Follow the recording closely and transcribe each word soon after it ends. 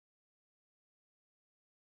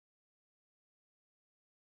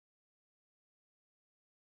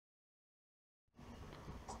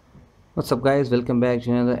What's up guys, welcome back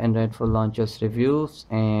to another Android for launchers reviews,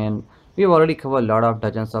 and we have already covered a lot of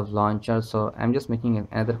dozens of launchers, so I'm just making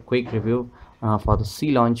another quick review for the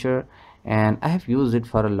C launcher, and I have used it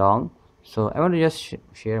for a long, so I want to just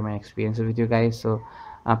share my experiences with you guys. So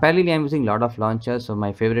apparently I'm using a lot of launchers, so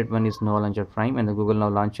my favorite one is Nova Launcher Prime and the Google Now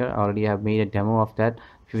launcher. I already have made a demo of that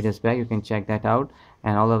a few days back. You can check that out,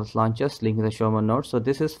 and all of the launchers link in the show notes. So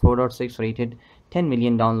this is 4.6 rated, 10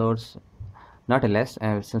 million downloads, not a less,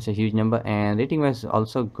 since a huge number, and rating was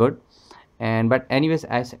also good. And but anyways,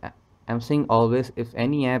 as I'm saying always, if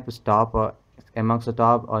any app is top or amongst the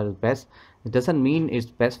top or is best, it doesn't mean it's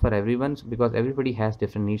best for everyone, because everybody has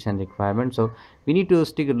different needs and requirements. So we need to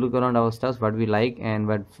stick a look around our stuff, what we like and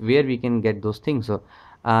where we can get those things. So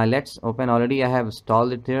let's open. Already I have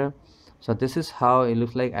installed it here. So this is how it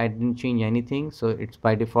looks like. I didn't change anything, so it's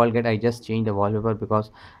by default get. I just changed the wallpaper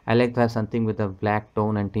because I like to have something with a black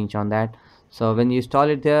tone and tinge on that. So when you install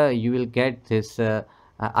it there, you will get this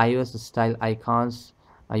iOS style icons.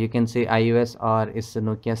 You can say iOS or it's the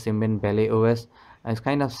Nokia Symbian Ballet OS. It's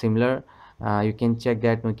kind of similar. You can check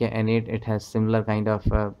that Nokia N8, it has similar kind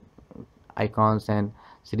of icons, and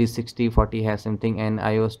Series 60 40 has something, and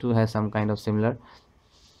iOS 2 has some kind of similar.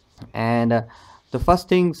 And the first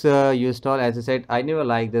things you install, as I said, I never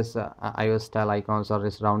like this iOS style icons or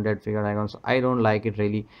this rounded figure icons. I don't like it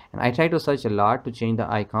really, and I try to search a lot to change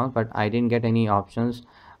the icons, but I didn't get any options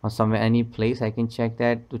or somewhere, any place I can check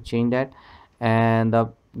that to change that. And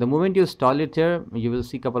the moment you install it here, you will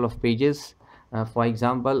see a couple of pages. For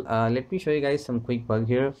example, let me show you guys some quick bug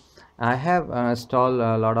here. I have installed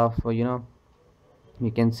a lot of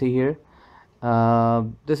you can see here,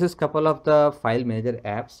 this is couple of the file manager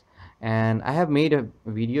apps, and I have made a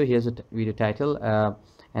video. Here's a video title,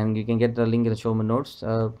 and you can get the link in the show notes.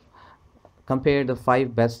 Compare the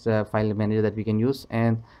 5 best file manager that we can use,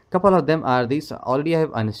 and couple of them are these. Already I have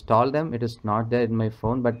uninstalled them. It is not there in my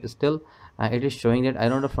phone, but still it is showing that. I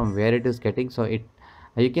don't know from where it is getting. So it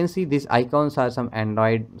you can see these icons are some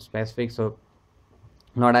Android specific, so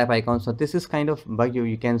not app icons. So this is kind of bug.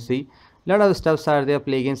 You can see a lot of stuffs are there.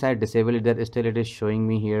 Plugins I disabled it, that still it is showing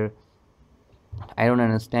me here. I don't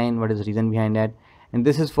understand what is the reason behind that. And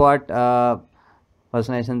this is what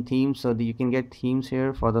personalization themes. So you can get themes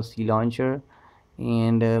here for the C launcher,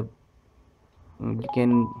 and you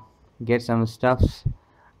can get some stuffs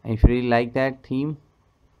if you really like that theme.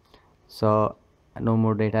 So no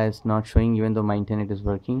more data is not showing, even though my internet is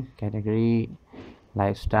working. Category,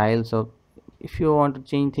 lifestyle. So if you want to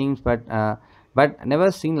change things, but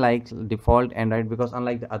never seen like default Android, because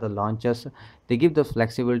unlike the other launchers, they give the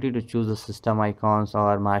flexibility to choose the system icons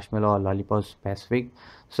or marshmallow or lollipop specific.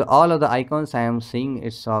 So all of the icons I am seeing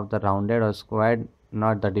is of the rounded or squared,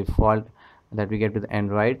 not the default that we get with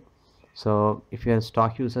Android. So if you're a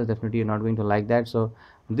stock user, definitely you're not going to like that. So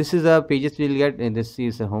this is the pages we'll get, and this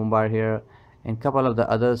is a home bar here and couple of the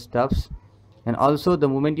other stuffs. And also the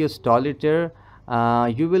moment you install it here,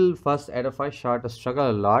 you will first at a first shot struggle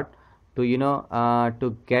a lot to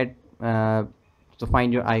to get to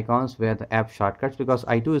find your icons where the app shortcuts, because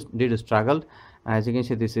I too did struggle. As you can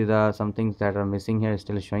see, this is some things that are missing here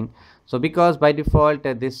still showing. So because by default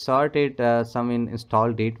they sort it some in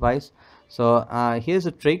install date wise. So here's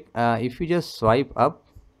a trick. If you just swipe up,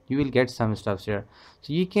 you will get some stuff here.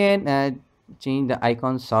 So you can change the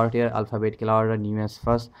icon sort here, alphabetical order, newest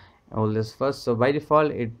first, oldest first. So by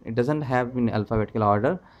default it doesn't have in alphabetical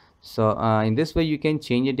order. So in this way you can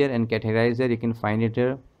change it here and categorize it. You can find it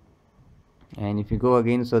here, and if you go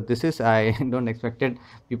again, so this is I don't expected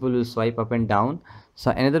people will swipe up and down.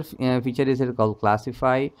 So another feature is here called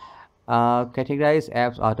classify. Categorize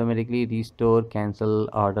apps automatically, restore, cancel,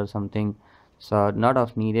 order something, so not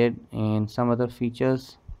of needed. And some other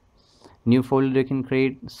features, new folder you can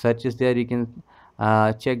create, search is there. You can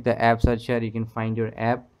check the app search here, you can find your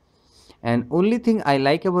app. And only thing I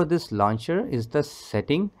like about this launcher is the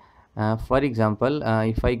setting. For example,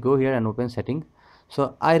 if I go here and open setting,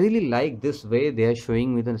 so I really like this way they are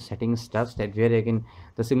showing me the setting stuff, that where I can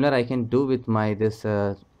the similar I can do with my this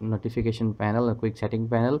notification panel, a quick setting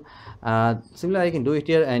panel. Similar I can do it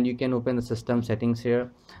here, and you can open the system settings here.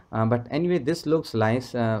 But anyway, this looks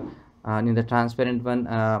nice in the transparent one,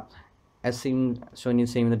 as seen shown in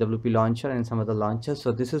same in the WP launcher and some other launchers.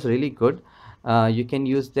 So this is really good. You can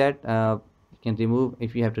use that. You can remove,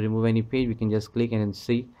 if you have to remove any page, we can just click and then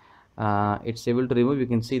see it's able to remove. You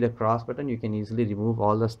can see the cross button, you can easily remove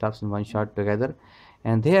all the stuffs in one shot together.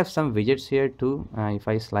 And they have some widgets here too. If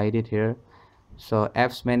I slide it here, so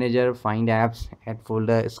apps manager, find apps, add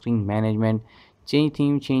folder, screen management, change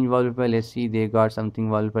theme, change wallpaper. Let's see, they got something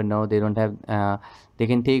wallpaper. No, they don't have. They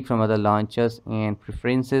can take from other launchers. And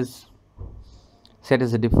preferences, Set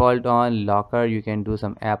as a default on locker. You can do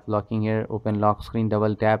some app locking here. Open lock screen,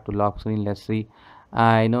 double tap to lock screen. Let's see.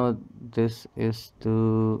 I know this is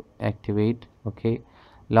to activate. Okay,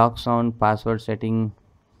 lock sound, password setting,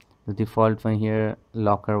 the default one here,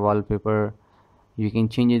 locker wallpaper. You can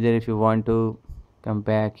change it there if you want to. Come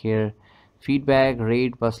back here, feedback,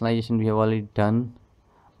 rate, personalization we have already done.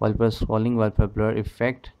 Wallpaper scrolling, wallpaper blur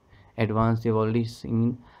effect, advanced you've already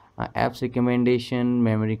seen. Apps recommendation,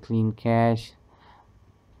 memory clean cache,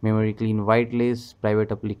 memory clean whitelist,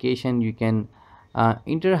 private application. You can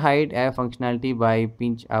enter hide app functionality by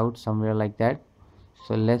pinch out somewhere like that.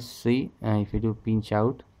 So let's see, if you do pinch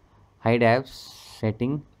out, hide apps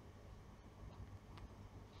setting.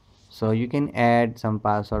 So you can add some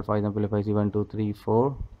password. For example, if I see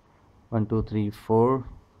 1234 1234.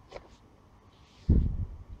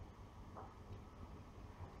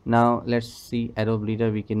 Now let's see Adobe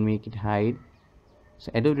Reader, we can make it hide.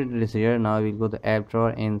 So Adobe Reader is here. Now we'll go to app drawer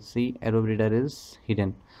and see Adobe Reader is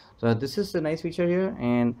hidden. So this is a nice feature here.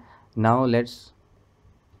 And now let's,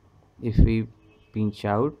 if we pinch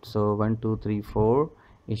out, so 1234,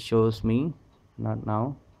 it shows me, not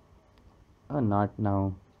now, not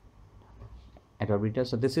now, Adobe Reader.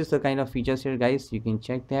 So this is the kind of features here, guys. You can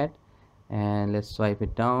check that. And let's swipe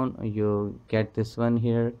it down, you get this one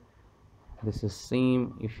here. This is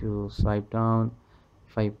same. If you swipe down,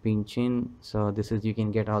 if I pinch in, so this is, you can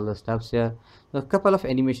get all the stuffs here. A couple of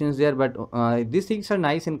animations there, but these things are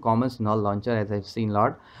nice and common in all launcher, as I've seen a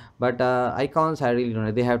lot. But icons, I really don't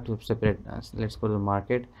know, they have to separate. Let's go to the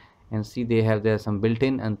market and see, they have there some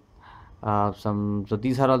built-in and some. So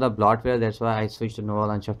these are all the bloatware. That's why I switched to Nova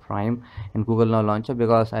Launcher Prime and Google Now Launcher,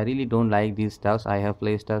 because I really don't like these stuffs. I have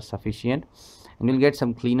placed as sufficient. And you'll get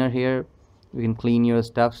some cleaner here. You can clean your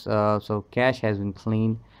stuffs. So cache has been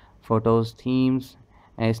cleaned, photos, themes,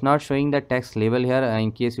 and it's not showing the text label here.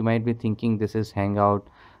 In case you might be thinking this is Hangout,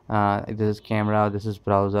 this is camera, this is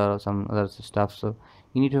browser, or some other stuff, so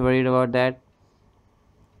you need to worry about that.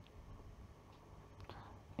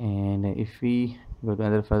 And if we go to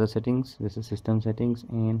other further settings, this is system settings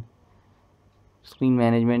and screen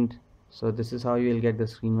management. So this is how you will get the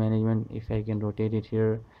screen management. If I can rotate it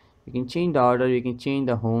here, you can change the order, you can change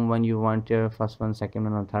the home one you want here, first one, second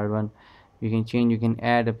one, or third one. You can change, you can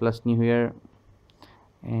add a plus new here,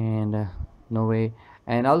 and no way.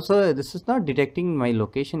 And also this is not detecting my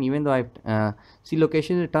location, even though I see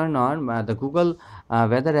location is turned on. The Google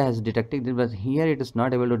weather has detected it, but here it is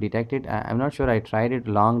not able to detect it. I'm not sure, I tried it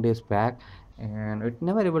long days back and it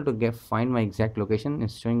never able to get find my exact location.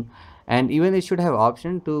 It's showing, and even it should have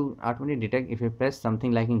option to automatically detect. If you press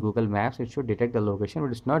something like in Google Maps, it should detect the location,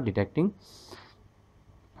 but it's not detecting.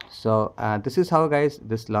 So this is how, guys,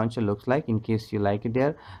 this launcher looks like. In case you like it,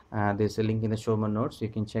 there there's a link in the show notes, you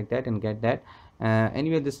can check that and get that.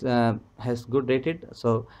 Anyway, this has good rated,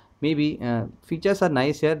 so maybe features are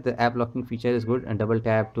nice here. The app locking feature is good, and double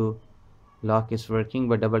tap to lock is working,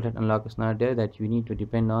 but double tap unlock is not there, that you need to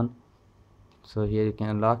depend on. So here you can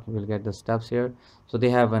unlock, you will get the stuffs here. So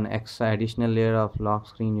they have an extra additional layer of lock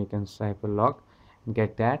screen, you can swipe a lock and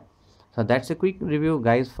get that. So that's a quick review,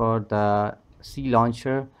 guys, for the C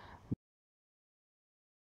launcher.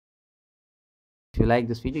 If you like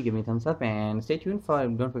this video, give me a thumbs up and stay tuned for,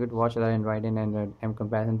 don't forget to watch other Android and Android M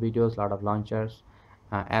comparison videos, lot of launchers,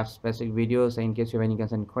 app specific videos. In case you have any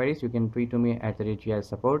concern queries, you can tweet to me at the GI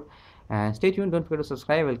support. And stay tuned, don't forget to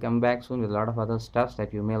subscribe. I'll come back soon with a lot of other stuff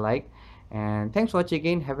that you may like. And thanks for watching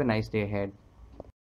again. Have a nice day ahead.